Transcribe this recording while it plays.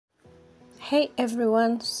Hey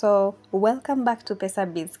everyone, so welcome back to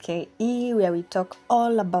Pesabiz Ke, where we talk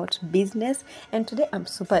all about business. And today I'm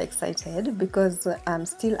super excited because I'm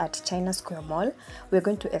still at China Square Mall. We're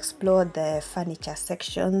going to explore the furniture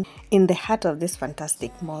section in the heart of this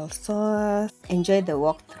fantastic mall. So enjoy the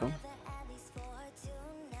walkthrough.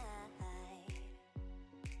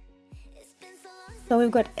 So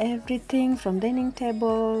we've got everything from dining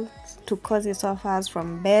tables to cozy sofas,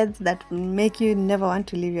 from beds that make you never want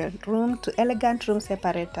to leave your room to elegant room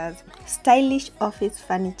separators, stylish office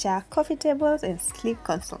furniture, coffee tables, and sleek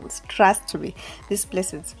consoles. Trust me, this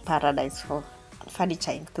place is paradise for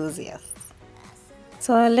furniture enthusiasts.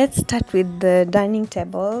 So let's start with the dining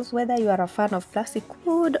tables. Whether you are a fan of plastic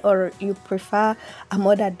wood or you prefer a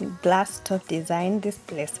modern glass top design, this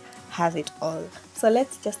place has it all. So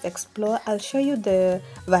let's just explore. I'll show you the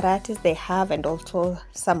varieties they have and also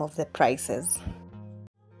some of the prices.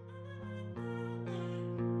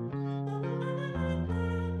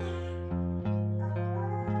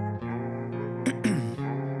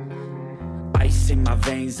 In my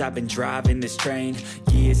veins, I've been driving this train,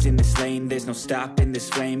 years in this lane, there's no stopping this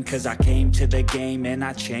flame, cause I came to the game and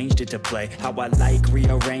I changed it to play how I like,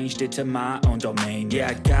 rearranged it to my own domain. Yeah,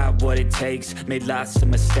 I got what it takes, made lots of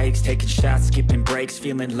mistakes, taking shots, skipping breaks,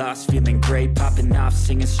 feeling lost, feeling great, popping off,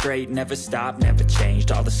 singing straight, never stopped, never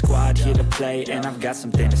changed, all the squad here to play, and I've got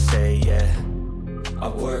something to say, yeah. I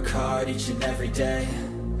work hard each and every day,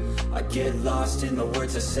 I get lost in the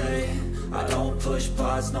words I say, I don't push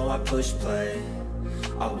pause, no I push play,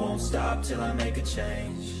 I won't stop till I make a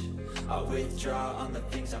change, I withdraw on the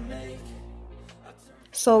things I make.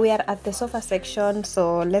 So we are at the sofa section,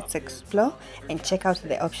 so let's explore and check out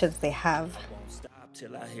the options they have. I won't stop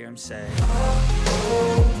till I hear 'em say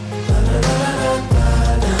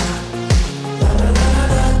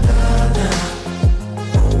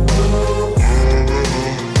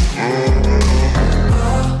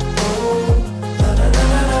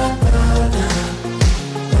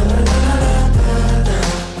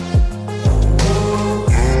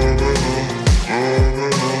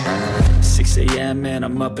 6 a.m. and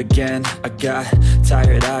I'm up again, I got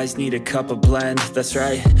tired eyes, need a cup of blend, that's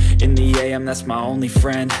right, in the AM that's my only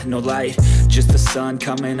friend, no light, just the sun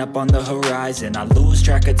coming up on the horizon, I lose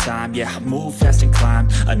track of time, yeah, I move fast and climb,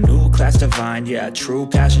 a new class divine, yeah, true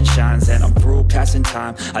passion shines, and I'm through passing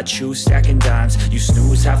time, I choose stacking dimes, you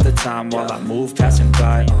snooze half the time while I move passing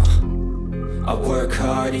by, I work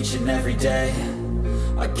hard each and every day,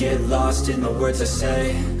 I get lost in the words I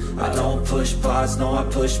say, I don't push pause, no I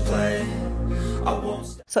push play.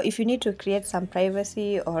 So if you need to create some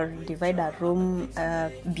privacy or divide a room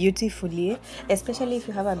beautifully, especially if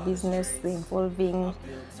you have a business involving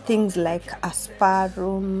things like a spa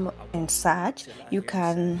room and such, you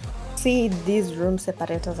can see these room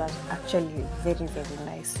separators are actually very, very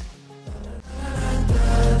nice.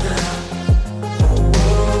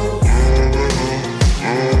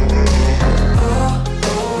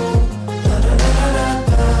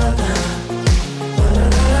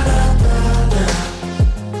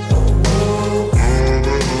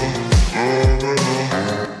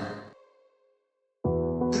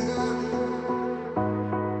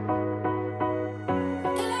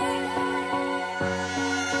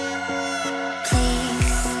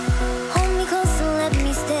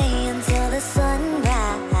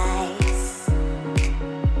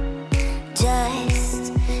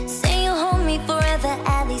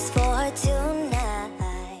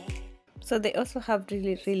 So they also have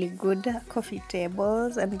really good coffee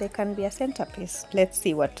tables, and they can be a centerpiece. Let's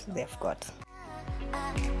see what they've got.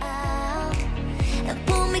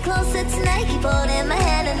 Pull me closer tonight, keep holding my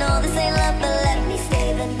hand. I know this ain't love, but let me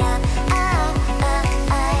stay the night.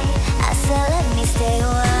 I said let me stay a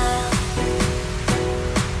while.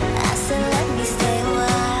 I said let me stay a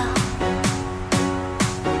while.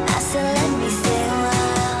 I said let me stay a while.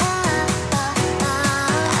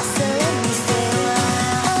 I said let me stay a while.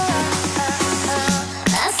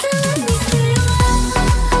 I said let me stay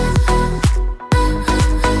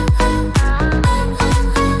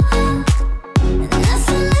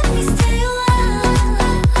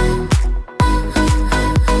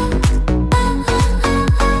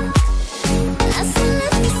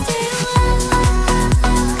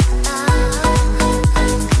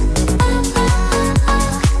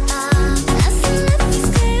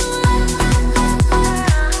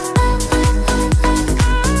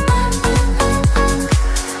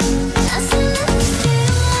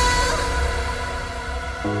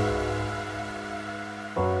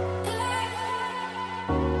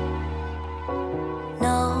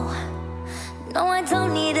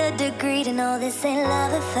a degree to know this ain't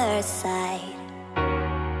love at first sight.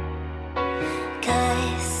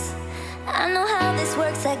 'Cause I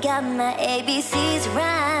guess I got my ABCs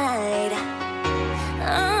right.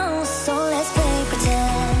 Oh, so let's play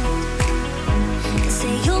pretend.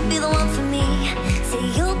 Say you'll be the one for me. Say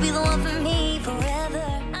you'll be the one for me forever.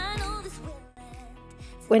 I know this will end.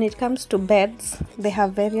 When it comes to beds, they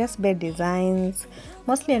have various bed designs,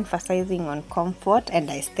 mostly emphasizing on comfort and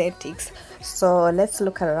aesthetics. So let's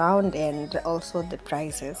look around and also the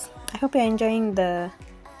prices. I hope you're enjoying the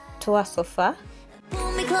tour so far.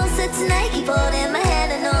 Pull me closer tonight, keep holding my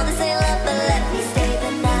hand. I know this ain't love, but let me stay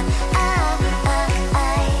the night.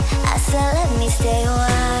 I said let me stay a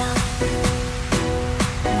while.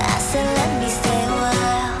 I said let me stay a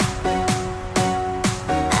while.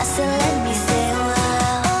 I said let me stay a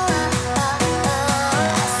while.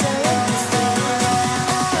 I said let me stay a while.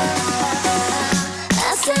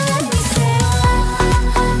 I said let me stay a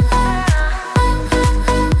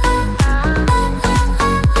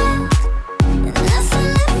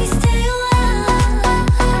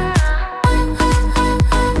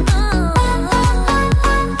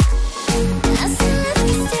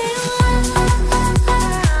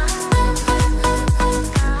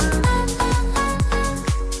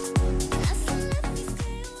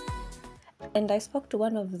And I spoke to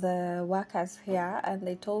one of the workers here, and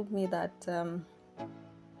they told me that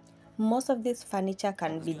most of this furniture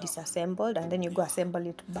can be disassembled and then you go assemble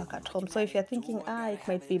it back at home. So if you're thinking, it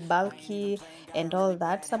might be bulky and all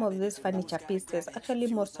that, some of these furniture pieces,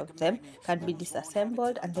 actually most of them can be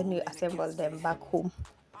disassembled and then you assemble them back home.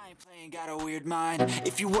 Got a weird mind.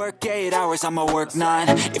 If you work 8 hours, I'ma work 9.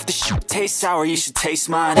 If the shoot tastes sour, you should taste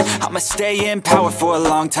mine. I'ma stay in power for a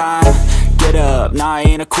long time. Get up, nah, I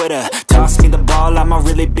ain't a quitter. Toss me the ball, I'm a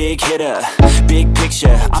really big hitter. Big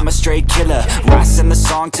picture, I'm a straight killer. Rising the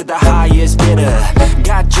song to the highest bidder.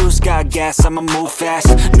 Got juice, got gas, I'ma move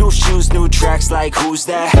fast. New shoes, new tracks, like who's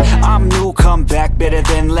that? I'm new, come back, better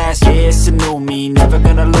than last. Yeah, it's a new me, never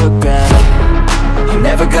gonna look back. I'm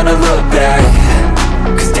never gonna look back.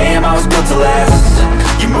 Cause damn, I was built to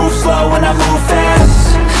last. You move slow and I move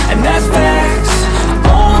fast, and that's facts.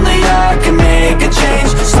 Only I can make a change.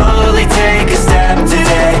 Slowly take a step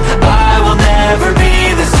today. I will never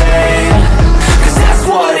be the same. Cause that's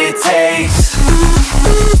what it takes.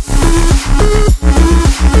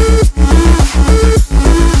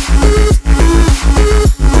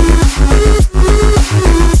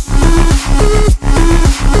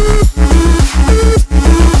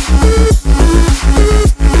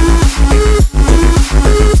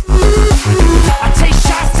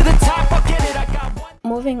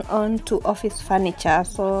 Moving on to office furniture.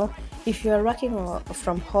 So if you're working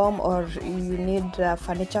from home or you need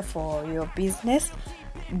furniture for your business,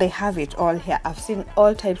 they have it all here. I've seen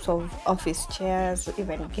all types of office chairs,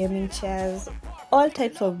 even gaming chairs, all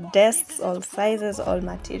types of desks, all sizes, all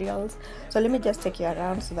materials. So let me just take you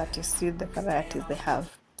around so that you see the varieties they have.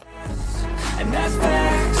 And that's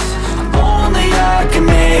facts. Only I can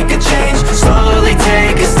make a change. Slowly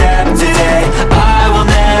take a step today. I will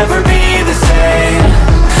never be the same.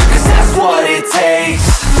 Cause that's what it takes.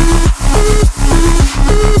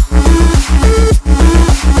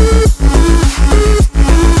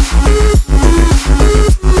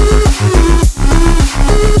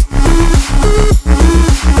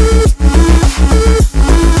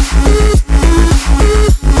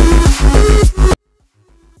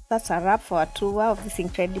 That's a wrap for a tour of this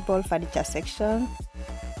incredible furniture section.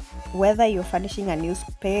 Whether you're furnishing a new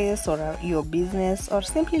space or your business, or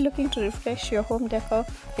simply looking to refresh your home decor,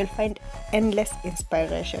 you'll find endless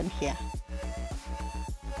inspiration here.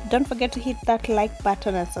 Don't forget to hit that like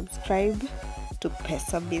button and subscribe to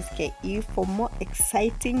Pesabiz Ke for more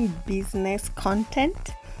exciting business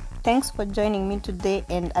content. Thanks for joining me today,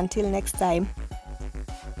 and until next time.